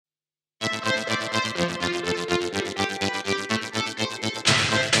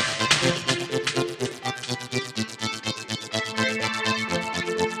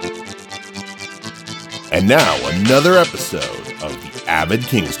And now, another episode of the Avid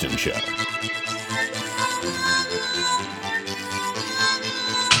Kingston Show.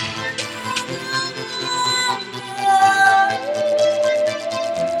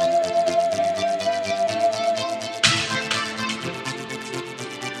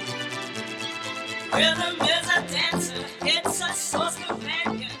 Rhythm is a dancer, it's a source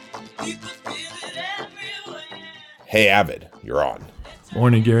companion. People feel it everywhere. Hey, Avid, you're on.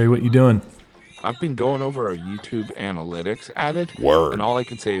 Morning, Gary. What you doing? I've been going over our YouTube analytics, Avid. Word. And all I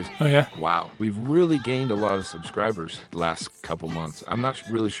can say is, Oh, yeah? wow, we've really gained a lot of subscribers the last couple months. I'm not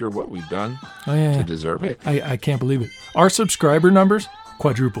really sure what we've done Oh, yeah. to deserve it. I can't believe it. Our subscriber numbers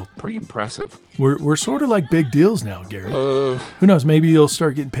quadrupled. Pretty impressive. We're sort of like big deals now, Gary. Who knows? Maybe you'll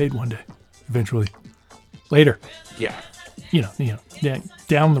start getting paid one day, eventually. Later. Yeah, Yeah,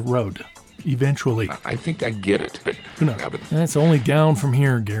 down the road, eventually. I think I get it. But Who knows? Avid, That's only down from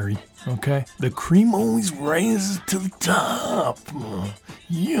here, Gary. Okay? The cream always rises to the top.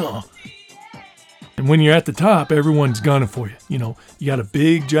 Yeah. And when you're at the top, everyone's gunning for you. You know, you got a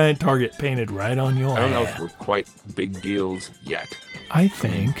big, giant target painted right on your I don't know if head. we're quite big deals yet. I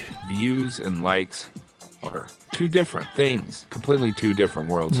think. Views and likes are two different things, completely two different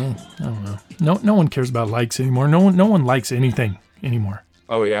worlds. I don't know. No one cares about likes anymore. No one likes anything anymore.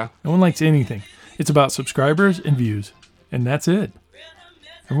 Oh, yeah? No one likes anything. It's about subscribers and views, and that's it.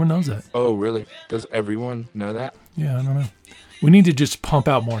 Everyone knows that. Oh, really? Does everyone know that? Yeah, I don't know. We need to just pump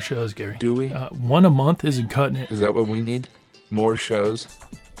out more shows, Gary. Do we? One a month isn't cutting it. Is that what we need? More shows?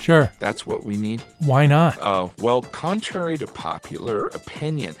 Sure. That's what we need? Why not? Oh, well, contrary to popular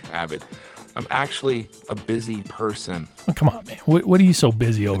opinion, Avid, I'm actually a busy person. Oh, come on, man. What are you so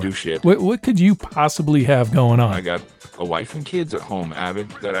busy over? do shit. What could you possibly have going on? I got a wife and kids at home, Avid,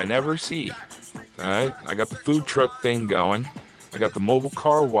 that I never see. All right? I got the food truck thing going. I got the mobile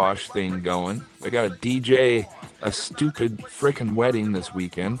car wash thing going. I got a DJ, a stupid freaking wedding this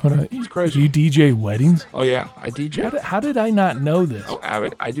weekend. Hold on. It's crazy. You DJ weddings? Oh, yeah, I DJ. How did I not know this? Oh,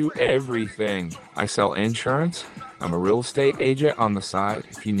 Avid, I do everything. I sell insurance. I'm a real estate agent on the side.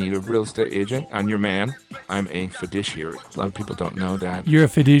 If you need a real estate agent, I'm your man. I'm a fiduciary. A lot of people don't know that. You're a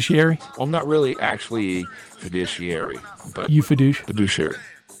fiduciary? Well, I'm not really actually a fiduciary, but You fiduciary? fiduciary.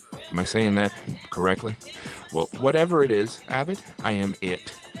 Am I saying that correctly? Well, whatever it is, Avid, I am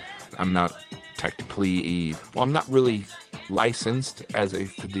it. I'm not technically, well, I'm not really licensed as a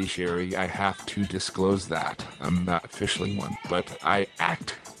fiduciary. I have to disclose that. I'm not officially one, but I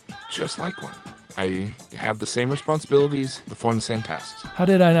act just like one. I have the same responsibilities before the same tasks. How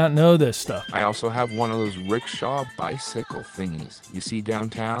did I not know this stuff? I also have one of those rickshaw bicycle thingies you see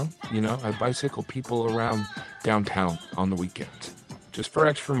downtown. You know, I bicycle people around downtown on the weekends just for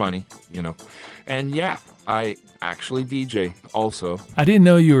extra money, you know. And yeah, I actually DJ also. I didn't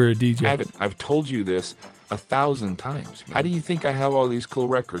know you were a DJ. I've told you this 1,000 times. How do you think I have all these cool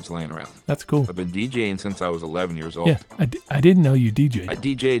records laying around? That's cool. I've been DJing since I was 11 years old. Yeah, I didn't know you DJ'd. I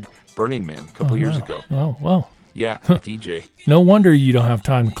DJ'd Burning Man a couple years ago. Oh, well. Yeah, DJ. No wonder you don't have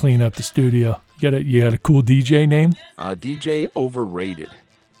time to clean up the studio. You got a cool DJ name? DJ Overrated.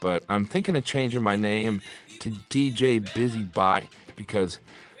 But I'm thinking of changing my name to DJ Busy Bye because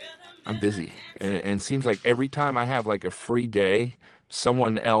I'm busy. And it seems like every time I have like a free day,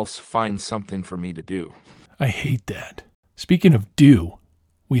 someone else finds something for me to do. I hate that. Speaking of do,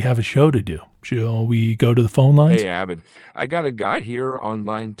 we have a show to do. Shall we go to the phone lines? Hey, Avid, I got a guy here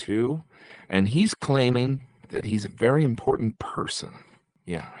online too, and he's claiming that he's a very important person.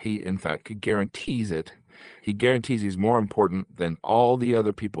 Yeah, he in fact guarantees it. He guarantees he's more important than all the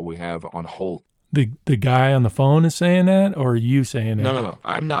other people we have on hold. The guy on the phone is saying that, or are you saying that? No.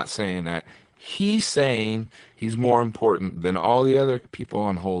 I'm not saying that. He's saying he's more important than all the other people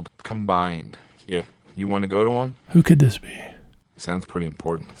on hold combined. Yeah. You want to go to one? Who could this be? Sounds pretty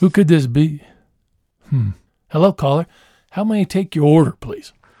important. Who could this be? Hello, caller. How may I take your order,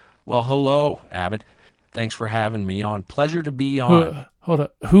 please? Well, hello, Avid. Thanks for having me on. Pleasure to be on. Hold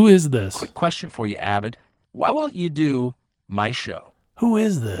up. Who is this? Quick question for you, Avid. Why won't you do my show? Who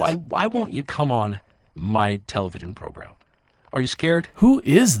is this? Why won't you come on my television program? Are you scared? Who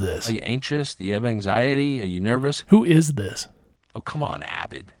is this? Are you anxious? Do you have anxiety? Are you nervous? Who is this? Oh, come on,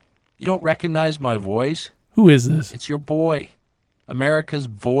 Avid. You don't recognize my voice? Who is this? It's your boy, America's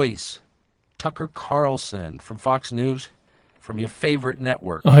voice, Tucker Carlson from Fox News, from your favorite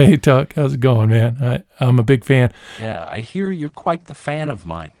network. Oh, hey, Tuck. How's it going, man? I'm a big fan. Yeah, I hear you're quite the fan of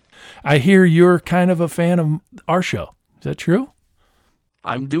mine. I hear you're kind of a fan of our show. Is that true?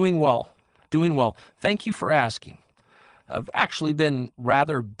 I'm doing well. Thank you for asking. I've actually been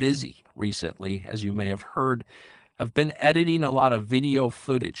rather busy recently, as you may have heard. I've been editing a lot of video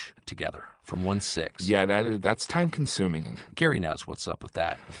footage together from 1-6. Yeah, that's time consuming. Gary knows what's up with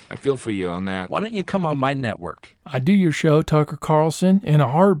that. I feel for you on that. Why don't you come on my network? I do your show, Tucker Carlson, in a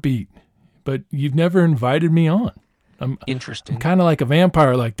heartbeat, but you've never invited me on. I'm Interesting. kind of like a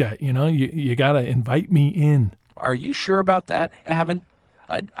vampire like that, you know? You got to invite me in. Are you sure about that, Avid?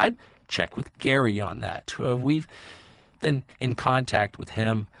 I'd check with Gary on that. We've been in contact with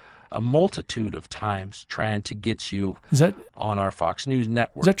him a multitude of times trying to get you Is that on our Fox News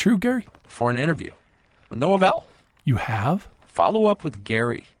network true, Gary? for an interview. With no avail. You have? Follow up with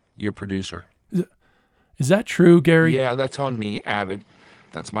Gary, your producer. Is that true, Gary? Yeah, that's on me, Avid.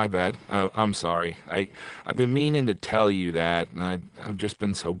 That's my bad. I'm sorry. I've been meaning to tell you that, and I've just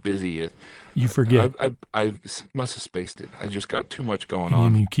been so busy. You forget. I must have spaced it. I just got too much going And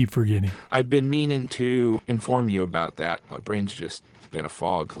on. you keep forgetting. I've been meaning to inform you about that. My brain's just been a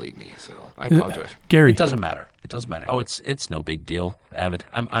fog lately, so I apologize. Gary, It doesn't matter. It doesn't matter. Oh, it's no big deal, Avid.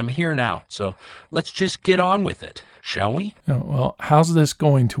 I'm here now, so let's just get on with it, shall we? well, how's this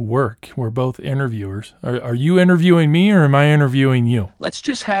going to work? We're both interviewers. Are you interviewing me or am I interviewing you? Let's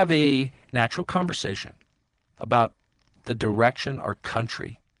just have a natural conversation about the direction our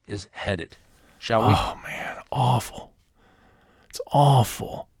country is headed, shall we? Oh, man, awful. It's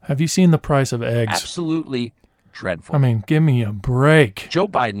awful. Have you seen the price of eggs? Absolutely dreadful. I mean, give me a break. Joe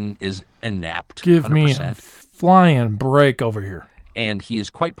Biden is inept. Give 100%, me a flying break over here. and he is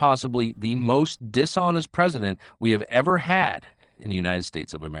quite possibly the most dishonest president we have ever had in the United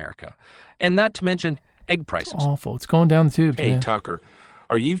States of America. And not to mention egg prices. Awful. It's going down the tubes, Hey, man. Tucker,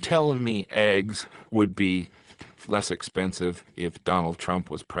 are you telling me eggs would be less expensive if Donald Trump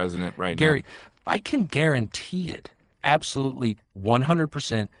was president right Gary, I can guarantee it. Absolutely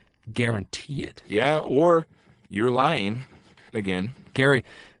 100% guarantee it. now? Yeah, or you're lying again. Gary,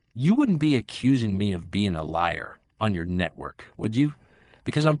 you wouldn't be accusing me of being a liar on your network, would you?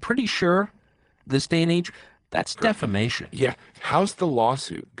 Because I'm pretty sure this day and age, that's defamation. Yeah, how's the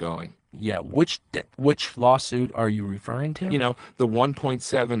lawsuit going? Yeah, which lawsuit are you referring to? You know, the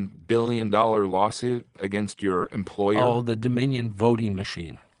 $1.7 billion lawsuit against your employer? Oh, the Dominion voting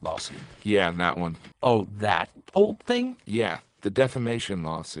machine lawsuit. Yeah, that one. Oh, that old thing? Yeah, the defamation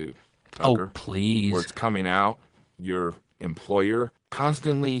lawsuit, Oh, Tucker, please. where it's coming out your employer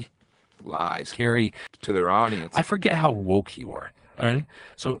constantly lies Gary, to their audience. I forget how woke you are. All right.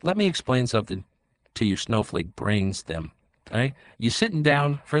 So let me explain something to your snowflake brains, them. All right. You sitting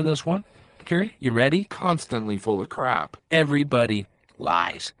down for this one? Gary, you ready? Constantly full of crap. Everybody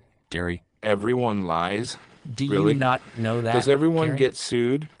lies, Gary. Everyone lies. Do Really? you not know that? Does everyone Gary? get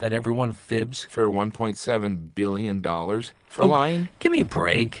sued that everyone fibs? for $1.7 billion for Oh, lying? Give me a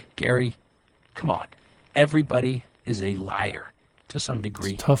break, Gary. Come on. Everybody is a liar to some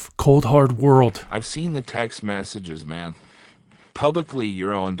degree. Tough, cold, hard world. I've seen the text messages, man. Publicly,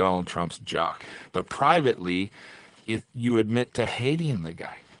 you're on Donald Trump's jock. But privately, if you admit to hating the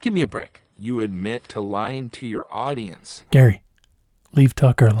guy, Give me a break. you admit to lying to your audience. Gary, leave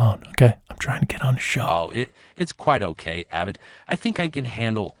Tucker alone, okay? I'm trying to get on the show. Oh, it's quite okay, Avid. I think I can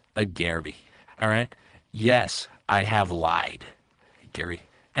handle a Gary. All right? Yes, I have lied, Gary.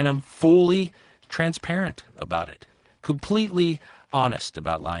 And I'm fully transparent about it. Completely honest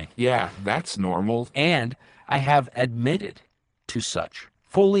about lying. Yeah, that's normal. And I have admitted to such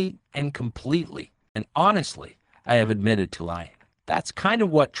fully and completely. And honestly, I have admitted to lying. That's kind of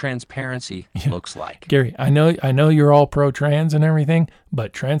what transparency looks like. Gary, I know you're all pro-trans and everything,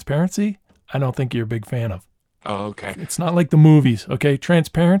 but transparency, I don't think you're a big fan of. Oh, okay. It's not like the movies, okay?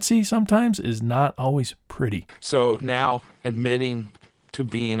 Transparency sometimes is not always pretty. So now admitting to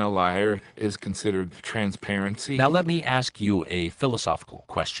being a liar is considered transparency. Now, let me ask you a philosophical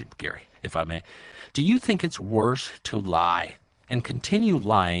question, Gary, if I may. Do you think it's worse to lie and continue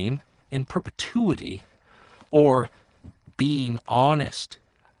lying in perpetuity, or being honest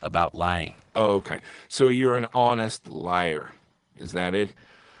about lying? Oh, okay. So you're an honest liar. Is that it?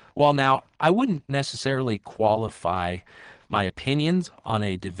 Well, now, I wouldn't necessarily qualify my opinions on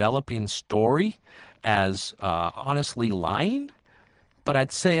a developing story as honestly lying, but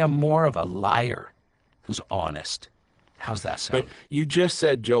I'd say I'm more of a liar who's honest. How's that sound? But you just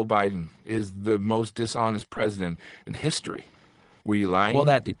said Joe Biden is the most dishonest president in history. Were you lying? Well,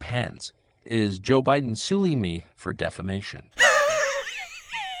 that depends. Is Joe Biden suing me for defamation?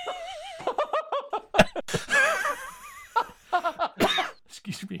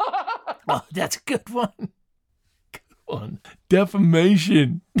 Excuse me. Oh, that's a good one. Good one.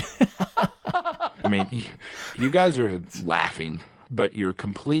 Defamation. I mean, you guys are laughing, but you're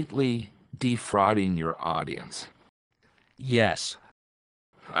completely defrauding your audience. Yes,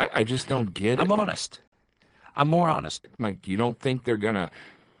 I just don't get it. I'm honest. I'm more honest. Like, you don't think they're gonna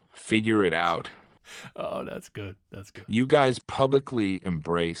figure it out. Oh, that's good. That's good. You guys publicly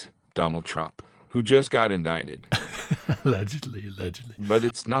embrace Donald Trump, who just got indicted. Allegedly. But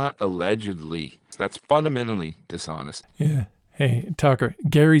it's not allegedly. That's fundamentally dishonest. Yeah. Hey, Tucker,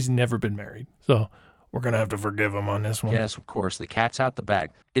 Gary's never been married, so we're going to have to forgive him on this one. Yes, of course. The cat's out the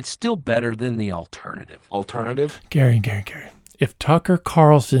bag. It's still better than the alternative. Alternative? Gary. If Tucker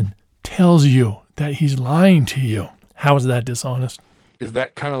Carlson tells you that he's lying to you, how is that dishonest? Is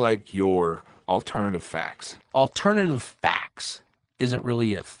that kind of like your alternative facts? Alternative facts isn't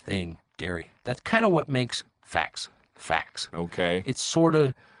really a thing, Gary. That's kind of what makes facts facts. Okay. It's sort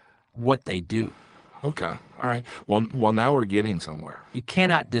of what they do. Okay. All right. Well, now we're getting somewhere. You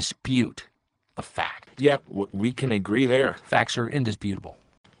cannot dispute a fact. Yeah, we can agree there. Facts are indisputable.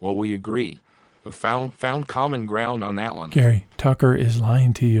 Well, we agree. We found common ground on that one. Gary, Tucker is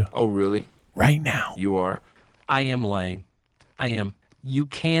lying to you Oh, really? right now. You are? I am lying. I am. You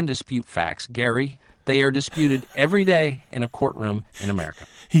can dispute facts, Gary. They are disputed every day in a courtroom in America.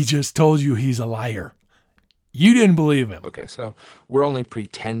 He just told you he's a liar. You didn't believe him. Okay, so we're only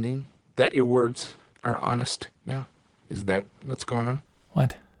pretending that your words are honest now? Is that what's going on?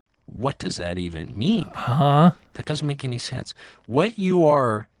 What? What does that even mean? Huh? That doesn't make any sense. What you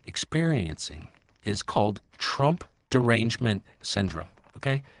are experiencing is called Trump derangement syndrome,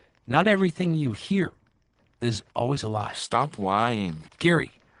 okay? Not everything you hear is always a lie. Stop lying.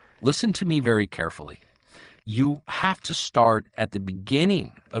 Gary, listen to me very carefully. You have to start at the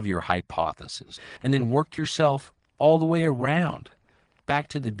beginning of your hypothesis and then work yourself all the way around back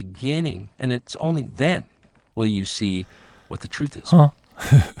to the beginning, and it's only then will you see what the truth is. Huh?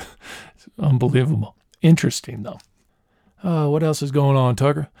 It's unbelievable. Interesting, though. What else is going on,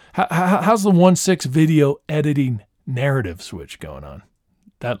 Tucker? How's the 1.6 video editing narrative switch going on?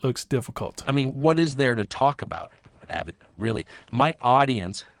 That looks difficult. I mean, what is there to talk about, Avid? Really? My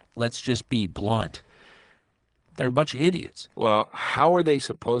audience, let's just be blunt, they're a bunch of idiots. Well, how are they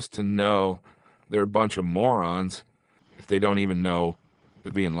supposed to know they're a bunch of morons if they don't even know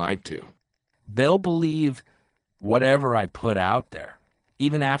they're being lied to? They'll believe whatever I put out there,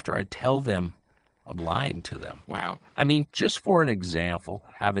 even after I tell them I'm lying to them. Wow. I mean, just for an example,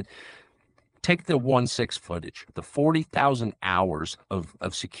 Avid, take the 1.6 footage, the 40,000 hours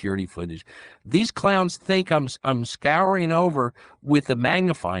of security footage. These clowns think I'm scouring over with a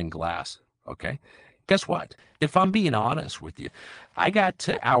magnifying glass, okay? Guess what? If I'm being honest with you, I got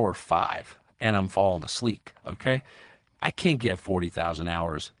to hour 5 and I'm falling asleep, okay? I can't get 40,000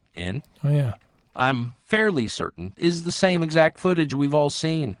 hours in. Oh, yeah. I'm fairly certain is the same exact footage we've all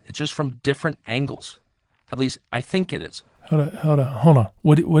seen. It's just from different angles. At least I think it is. Hold on.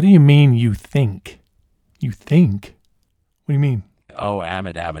 What do you mean you think? You think? What do you mean? Oh,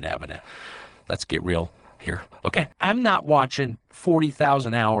 Avid. Let's get real here. Okay, I'm not watching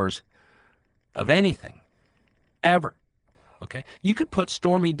 40,000 hours of anything, ever. Okay, you could put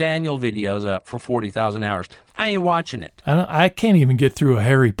Stormy Daniel videos up for 40,000 hours. I ain't watching it. I can't even get through a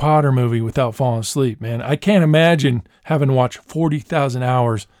Harry Potter movie without falling asleep, man. I can't imagine having to watch 40,000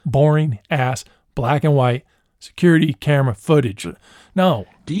 hours boring ass black and white security camera footage. No.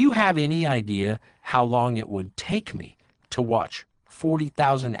 Do you have any idea how long it would take me to watch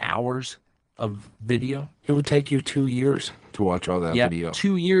 40,000 hours of video? It would take you 2 years to watch all that video.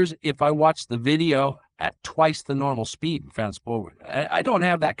 2 years if I watched the video at twice the normal speed. I don't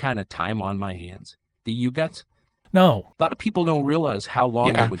have that kind of time on my hands. Do you guys? No. A lot of people don't realize how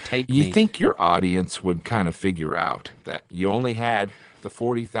long it would take me. You think your audience would kind of figure out that you only had the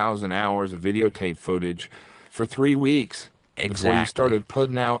 40,000 hours of videotape footage for 3 weeks before Exactly. you started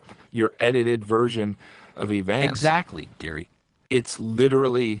putting out your edited version of events. Exactly, Gary. It's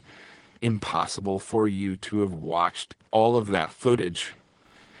literally impossible for you to have watched all of that footage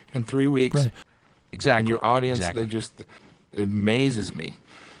in 3 weeks. Right. Exactly. And your audience, Exactly. it amazes me.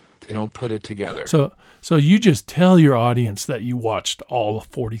 They don't put it together. So you just tell your audience that you watched all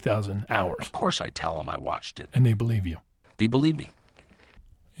 40,000 hours, Of course I tell them I watched it. and they believe you. Do you believe me?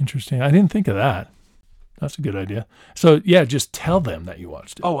 Interesting. I didn't think of that. That's a good idea. So yeah, just tell them that you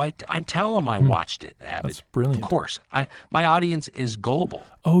watched it. Oh, I tell them I watched it, Avid. That's brilliant. Of course. My audience is gullible.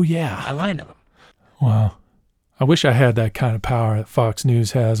 Oh yeah. I lie to them. Wow. I wish I had that kind of power that Fox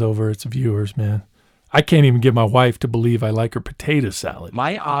News has over its viewers, man. I can't even get my wife to believe I like her potato salad.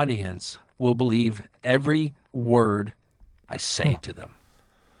 My audience will believe every word I say to them.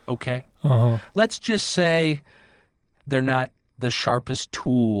 Okay? Uh-huh. Let's just say they're not the sharpest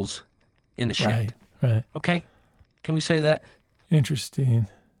tools in the shed. Right. Okay? Can we say that? Interesting.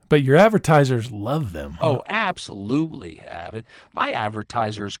 But your advertisers love them. huh? Oh, absolutely, Avid. My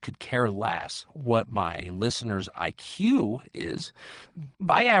advertisers could care less what my listeners' IQ is.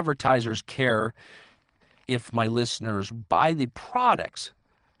 My advertisers care if my listeners buy the products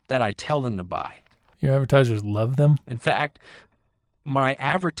that I tell them to buy. Your advertisers love them? In fact, my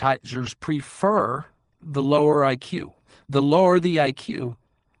advertisers prefer the lower IQ. The lower the IQ,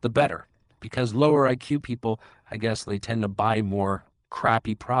 the better. Because lower IQ people, I guess they tend to buy more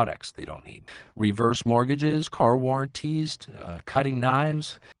crappy products they don't need. Reverse mortgages, car warranties, cutting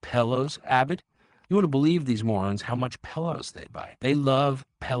knives, pillows. Avid, you wouldn't believe these morons how much pillows they buy. They love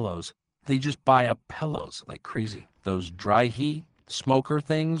pillows. They just buy up pillows like crazy. Those dry heat smoker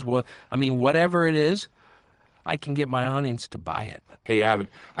things, whatever it is, I can get my audience to buy it. Hey, Avid,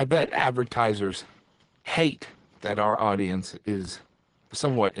 I bet advertisers hate that our audience is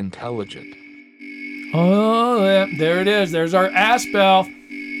somewhat intelligent. Oh, yeah, there it is. There's our ass bell.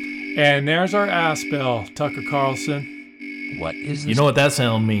 And there's our ass bell, Tucker Carlson. What is this? You know what that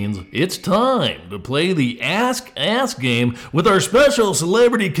sound means? It's time to play the Ask game with our special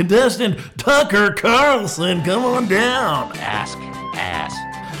celebrity contestant, Tucker Carlson. Come on down. Ass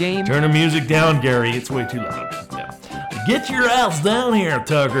game? Turn the music down, Gary. It's way too loud. Yeah. Get your ass down here,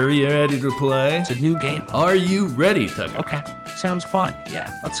 Tucker. You ready to play? It's a new game. Are you ready, Tucker? Okay, sounds fun.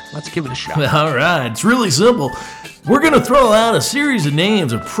 Yeah, let's give it a shot. All right, it's really simple. We're going to throw out a series of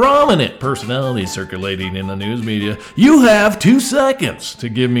names of prominent personalities circulating in the news media. You have 2 seconds to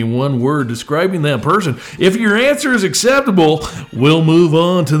give me one word describing that person. If your answer is acceptable, we'll move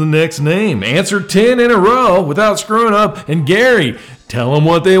on to the next name. Answer 10 in a row without screwing up. And Gary, tell them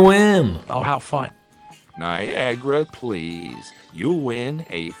what they win. Oh, how fun. Niagara, please. You'll win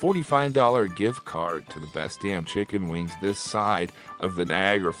a $45 gift card to the best damn chicken wings this side of the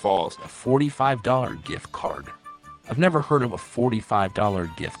Niagara Falls. A $45 gift card. I've never heard of a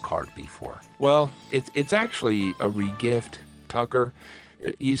 $45 gift card before. Well, it's actually a regift, Tucker.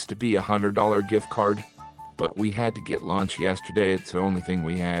 It used to be a $100 gift card, but we had to get lunch yesterday. It's the only thing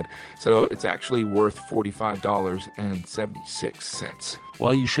we had. So it's actually worth $45.76.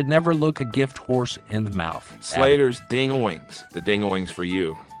 Well, you should never look a gift horse in the mouth. Slater's Ding-a-Wings. The Ding-a-Wings for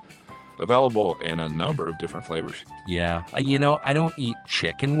you. Available in a number of different flavors. Yeah. I don't eat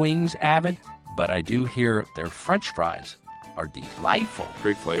chicken wings, Avid, but I do hear their French fries are delightful.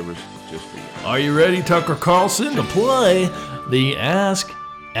 Great flavors just for you. Are you ready, Tucker Carlson, to play the Ask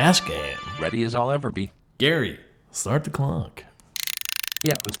game? Ready as I'll ever be. Gary, start the clock.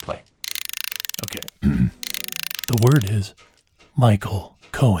 Yeah, let's play. Okay. The word is Michael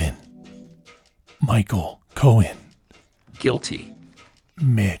Cohen. Michael Cohen. Guilty.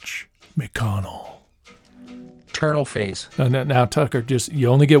 Mitch McConnell. Turtle face. Now, Tucker, you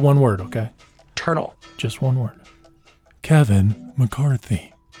only get one word, okay? Turtle. Just one word. Kevin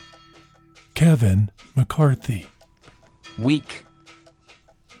McCarthy. Kevin McCarthy. Weak.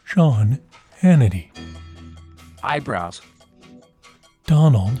 Sean Hannity. Eyebrows.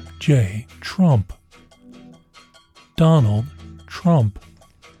 Donald J. Trump. Donald Trump.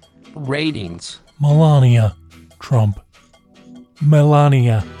 Ratings. Melania Trump.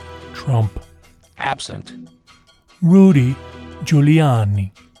 Melania Trump. Absent. Rudy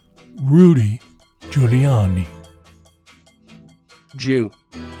Giuliani. Rudy Giuliani. Jew.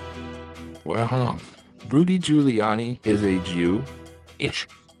 Well, Rudy Giuliani is a Jew. Ish.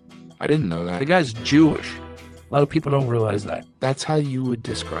 I didn't know that. The guy's Jewish. A lot of people don't realize that. That's how you would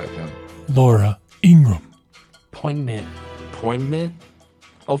describe him. Laura Ingraham. Poignant. Appointment?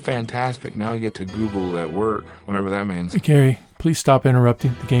 Oh, fantastic. Now I get to Google that word, whatever that means. Hey, Gary, please stop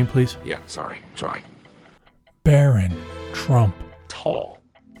interrupting the game, please. Yeah, sorry. Barron Trump. Tall.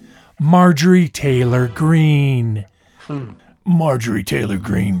 Marjorie Taylor Greene. Marjorie Taylor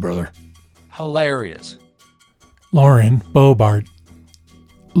Greene, brother. Hilarious. Lauren Bobart.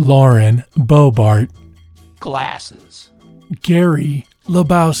 Lauren Bobart. Glasses. Gary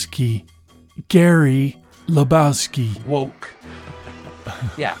Lebowski. Gary Lebowski. Woke.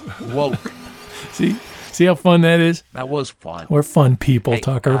 Yeah, woke. See how fun that is? That was fun. We're fun people, Hey,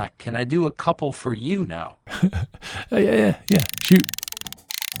 Tucker. Can I do a couple for you now? Yeah. Shoot.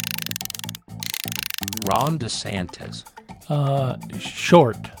 Ron DeSantis.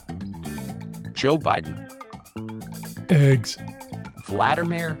 Short. Joe Biden. Eggs.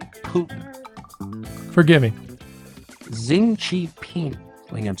 Vladimir Putin. Forgive me. Xi Jinping.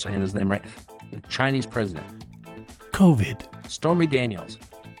 I think I'm saying his name right. The Chinese president. COVID. Stormy Daniels.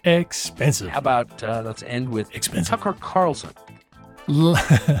 Expensive. How about let's end with Expensive. Tucker Carlson.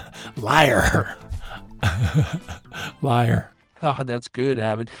 Liar. Liar. Oh, that's good,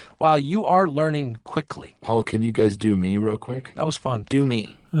 Avid. Wow, you are learning quickly. Oh, can you guys do me real quick? That was fun. Do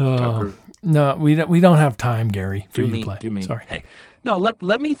me. Tucker, No, we don't have time, Gary, for do you me, to play. do me. Sorry. Hey, no,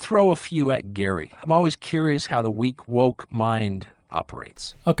 let me throw a few at Gary. I'm always curious how the weak woke mind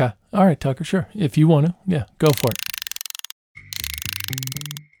operates. Okay. All right, Tucker. Sure. If you want to, yeah, go for it.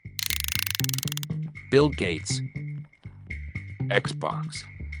 Bill Gates, Xbox,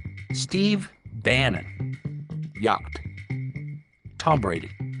 Steve Bannon, yacht, Tom Brady.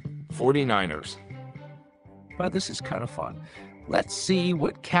 49ers, Well, this is kind of fun. Let's see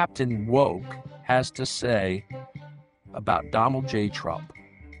what Captain Woke has to say about Donald J. Trump.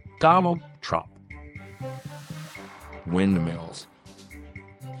 Donald Trump. windmills.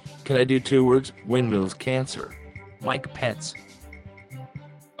 Can I do 2 words? Windmills, cancer. Mike Pence.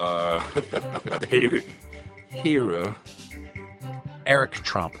 Hero. Eric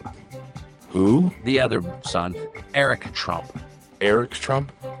Trump. Who? The other son, Eric Trump. Eric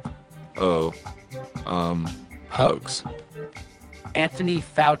Trump? Oh. Hugs. Anthony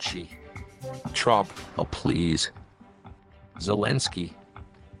Fauci. Trump. Oh, please. Zelensky.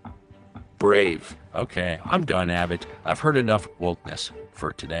 Brave. Okay, I'm done, Avid. I've heard enough wokeness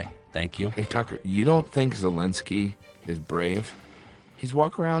for today. Thank you. Hey, Tucker, you don't think Zelensky is brave? He's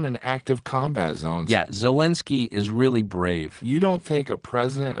walking around in active combat zones. Yeah, Zelensky is really brave. You don't think a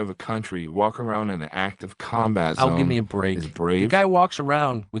president of a country walking around in an active combat zone Give me a break. is The brave? guy walks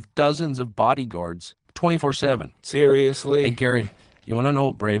around with dozens of bodyguards 24/7. Seriously? Hey, Gary, you want to know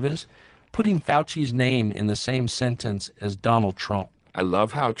what brave is? Putting Fauci's name in the same sentence as Donald Trump. I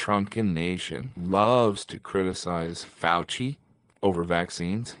love how Trumpkin Nation loves to criticize Fauci over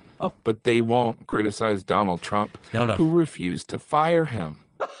vaccines, but they won't criticize Donald Trump, No. who refused to fire him.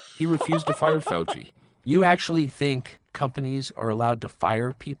 He refused to fire Fauci. You actually think companies are allowed to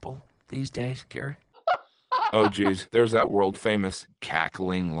fire people these days, Gary? Oh, geez, there's that world-famous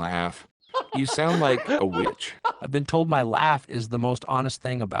cackling laugh. You sound like a witch. I've been told my laugh is the most honest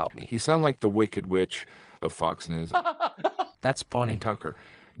thing about me. You sound like the Wicked Witch of Fox News. That's Hey, funny. Tucker,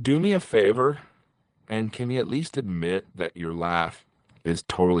 do me a favor, and can you at least admit that your laugh is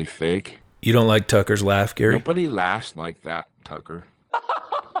totally fake? You don't like Tucker's laugh, Gary? Nobody laughs like that, Tucker.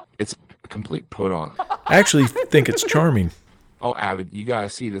 It's a complete put-on. I actually think it's charming. Oh, Avid, you gotta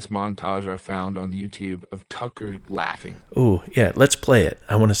see this montage I found on YouTube of Tucker laughing. Oh, yeah, let's play it.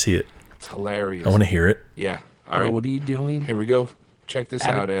 I want to see it. It's hilarious. I want to hear it. Yeah. All right. What are you doing? Here we go. Check this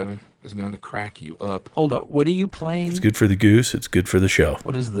Avid. out, Evan. It's going to crack you up. Hold up. What are you playing? It's good for the goose. It's good for the show.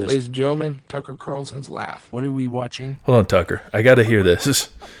 What is this? Ladies and gentlemen, Tucker Carlson's laugh. What are we watching? Hold on, Tucker. I got to hear this.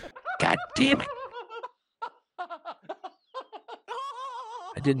 God damn it.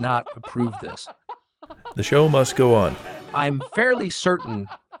 I did not approve this. The show must go on. I'm fairly certain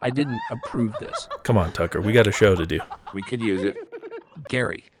I didn't approve this. Come on, Tucker. We got a show to do. We could use it.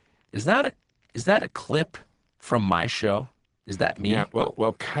 Gary, is that a clip from my show? Is that me? Yeah,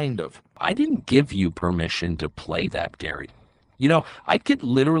 well, kind of. I didn't give you permission to play that, Gary. You know, I could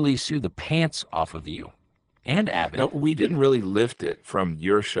literally sue the pants off of you and Avid. No, we didn't really lift it from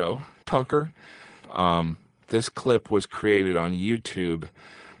your show, Tucker. This clip was created on YouTube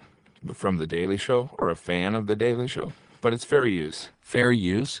from The Daily Show, or a fan of The Daily Show, but it's fair use. Fair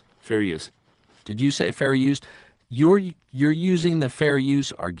use? Fair use. Did you say fair use? You're using the fair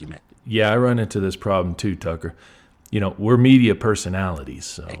use argument. Yeah, I run into this problem too, Tucker. You know, we're media personalities,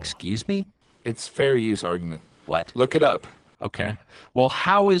 so. Excuse me? It's fair use argument. What? Look it up. Okay. Well,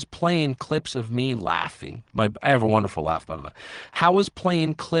 how is playing clips of me laughing? I have a wonderful laugh, by the way. How is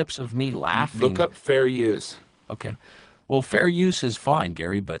playing clips of me laughing? Look up fair use. Okay. Well, fair use is fine,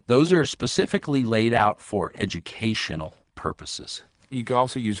 Gary, but those are specifically laid out for educational purposes. You can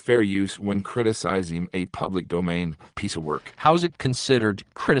also use fair use when criticizing a public domain piece of work. How is it considered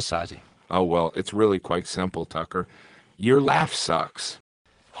criticizing? Oh, well, it's really quite simple, Tucker. Your laugh sucks.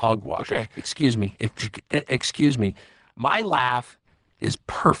 Hogwash. Okay. Excuse me. Excuse me. My laugh is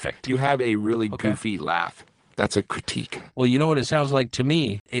perfect. You have a really Okay. goofy laugh. That's a critique. Well, you know what it sounds like to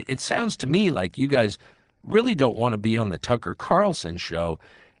me? It sounds to me like you guys really don't want to be on the Tucker Carlson show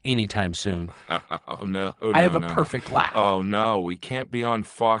anytime soon. Oh, no. Oh, I have no, a no. perfect laugh. Oh, no. We can't be on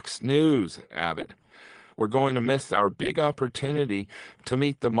Fox News, Avid. We're going to miss our big opportunity to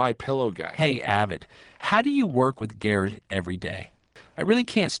meet the My Pillow guy. Hey, Avid, how do you work with Garrett every day? I really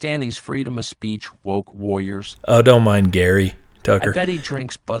can't stand these freedom of speech woke warriors. Oh, don't mind Gary, I Tucker. bet he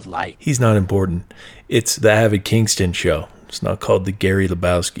drinks Bud Light. He's not important. It's the Avid Kingston show. It's not called the Gary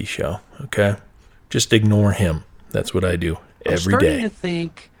Lebowski show, okay? Just ignore him. That's what I do I'm every starting day. to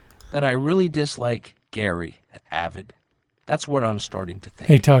think that I really dislike Gary at Avid. That's what I'm starting to think.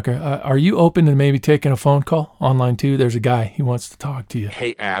 Hey, Tucker, are you open to maybe taking a phone call online too? There's a guy. He wants to talk to you.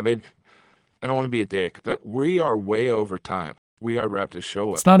 Hey, Avid. I don't want to be a dick, but we are way over time. We gotta wrap this show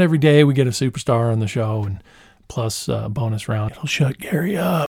up. It's not every day we get a superstar on the show and plus a bonus round. It'll shut Gary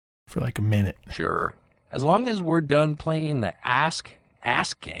up for like a minute. Sure. As long as we're done playing the Ask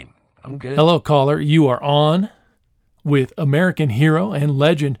game, I'm good. Hello, caller. You are on with American hero and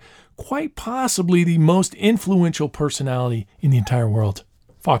legend, quite possibly the most influential personality in the entire world,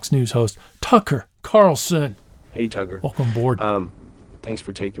 Fox News host Tucker Carlson. Hey, Tucker. Welcome aboard. Thanks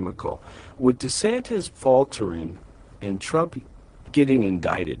for taking my call. With DeSantis faltering and Trump getting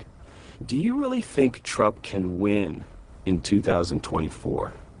indicted, do you really think Trump can win in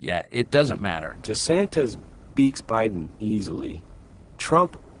 2024? Yeah, it doesn't matter. DeSantis beats Biden easily.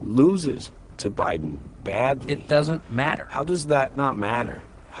 Trump loses to Biden badly. It doesn't matter. How does that not matter?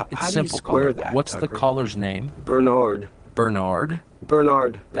 How It's do you simple. square caller. that? What's the Tucker? caller's name? Bernard. Bernard.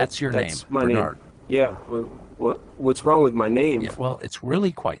 That's your That's name, my Bernard. name. Yeah. What's wrong with my name? Yeah, well, it's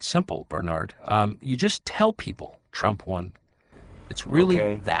really quite simple, Bernard. You just tell people Trump won. It's really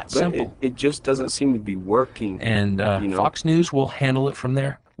Okay, that but simple. It just doesn't seem to be working. And you know. Fox News will handle it from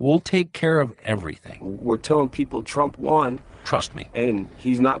there. We'll take care of everything. We're telling people Trump won, Trust me. and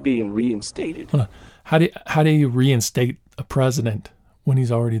he's not being reinstated. How do you reinstate a president when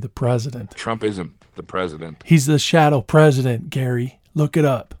he's already the president? Trump isn't the president. He's the shadow president, Gary. Look it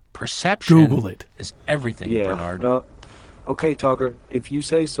up. Perception Google it. is everything, Yeah. Bernard. Well, okay, Tucker. If you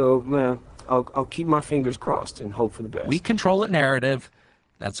say so, man, I'll keep my fingers crossed and hope for the best. We control the narrative.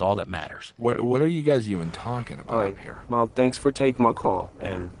 That's all that matters. What are you guys even talking about All right. here? Well, thanks for taking my call,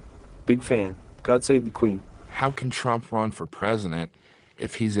 and big fan. God save the Queen. How can Trump run for president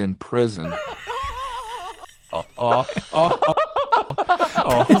if he's in prison?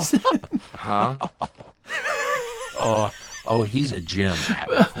 Huh? Oh, he's a gem.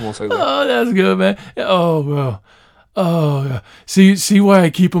 We'll say that. Oh, that's good, man. Oh, bro. Oh, see why I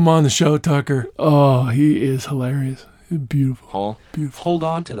keep him on the show, Tucker. Oh, he is hilarious. Beautiful. Paul, Hold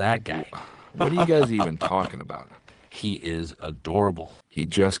on to that guy. what are you guys even talking about? He is adorable. He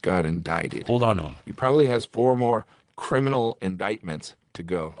just got indicted. Hold on to him. He probably has 4 more criminal indictments to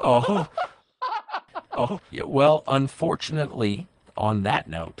go. Yeah, well, unfortunately, on that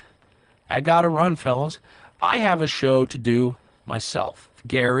note, I gotta run, fellas. I have a show to do myself.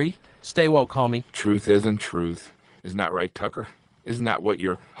 Gary, stay woke, homie. Truth isn't truth. Isn't that right, Tucker? Isn't that what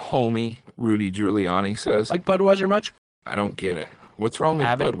your homie Rudy Giuliani says? Like Budweiser much? I don't get it. What's wrong with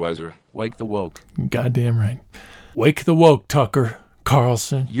Avid. Budweiser? Wake the woke. Goddamn right. Wake the woke, Tucker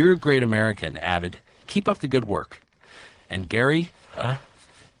Carlson. You're a great American, Avid. Keep up the good work. And Gary,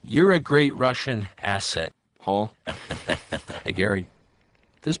 you're a great Russian asset. Paul, Hey, Gary,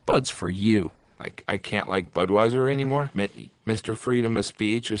 this bud's for you. I can't like Budweiser anymore? Mr. Freedom of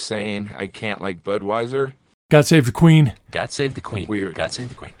Speech is saying I can't like Budweiser? God save the Queen. God save the Queen. Weird. God save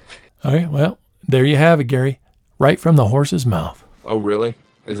the Queen. All right, well, there you have it, Gary. Right from the horse's mouth. Oh, really?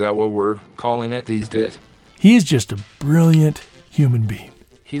 Is that what we're calling it these days? He is just a brilliant human being,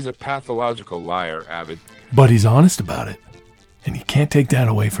 He's a pathological liar, Avid. but he's honest about it. And you can't take that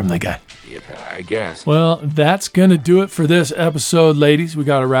away from the guy. Yeah, I guess. Well, that's going to do it for this episode, ladies. We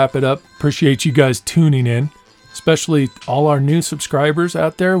got to wrap it up. Appreciate you guys tuning in, especially all our new subscribers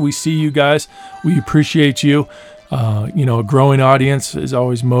out there. We see you guys. We appreciate you. A growing audience is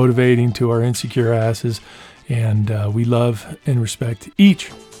always motivating to our insecure asses. And we love and respect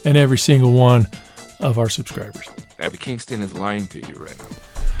each and every single one of our subscribers. Abby Kingston is lying to you right now.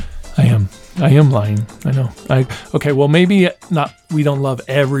 I am lying. I know. Okay, well, maybe not. We don't love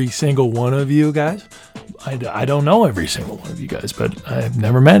every single one of you guys. I don't know every single one of you guys, but I've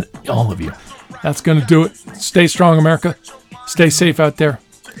never met all of you. That's going to do it. Stay strong, America. Stay safe out there.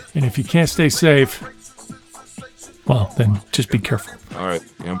 And if you can't stay safe, well, then just be careful. All right.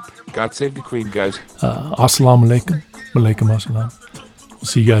 God save the Queen, guys. Assalamu alaikum. Walaikum assalam. We'll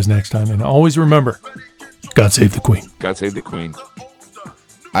see you guys next time. And always remember, God save the Queen. God save the Queen.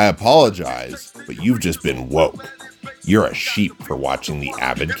 I apologize, but you've just been woke. You're a sheep for watching the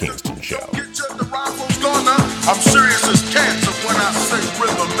Avid Kingston Show. I'm serious as cancer when I say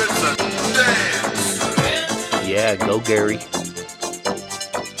rhythm is a dance. Yeah, go Gary.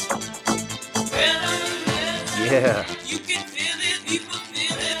 Yeah. You can feel it, people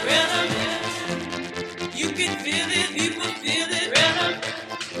feel it. Rhythm. You can feel it, people feel it. Rhythm.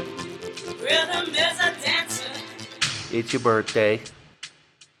 Rhythm is a dancer. It's your birthday.